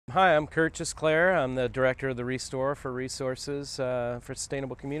Hi, I'm Kurt Gisclair. I'm the director of the Restore for Resources for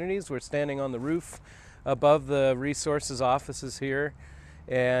Sustainable Communities. We're standing on the roof above the Resources offices here,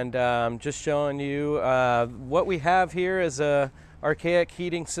 and just showing you what we have here is a archaic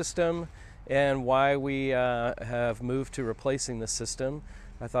heating system and why we have moved to replacing this system.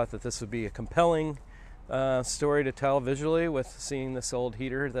 I thought that this would be a compelling story to tell visually with seeing this old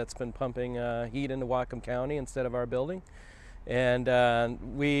heater that's been pumping heat into Whatcom County instead of our building. And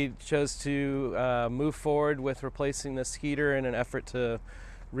we chose to move forward with replacing this heater in an effort to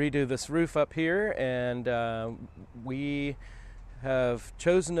redo this roof up here. And we have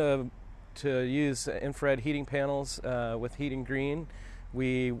chosen to use infrared heating panels with Heating Green.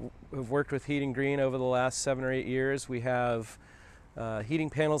 We have worked with Heating Green over the last 7 or 8 years. We have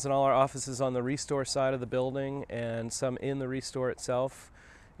heating panels in all our offices on the Restore side of the building and some in the Restore itself.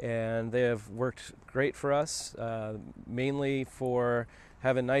 And they have worked great for us, mainly for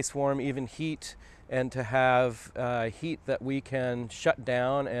having nice, warm, even heat, and to have heat that we can shut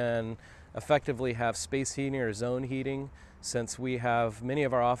down and effectively have space heating or zone heating. Since we have many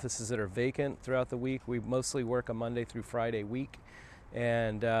of our offices that are vacant throughout the week, we mostly work a Monday through Friday week,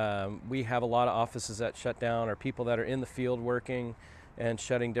 and we have a lot of offices that shut down or people that are in the field working and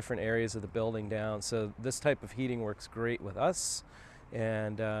shutting different areas of the building down. So this type of heating works great with us.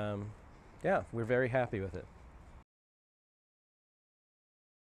 And yeah, we're very happy with it.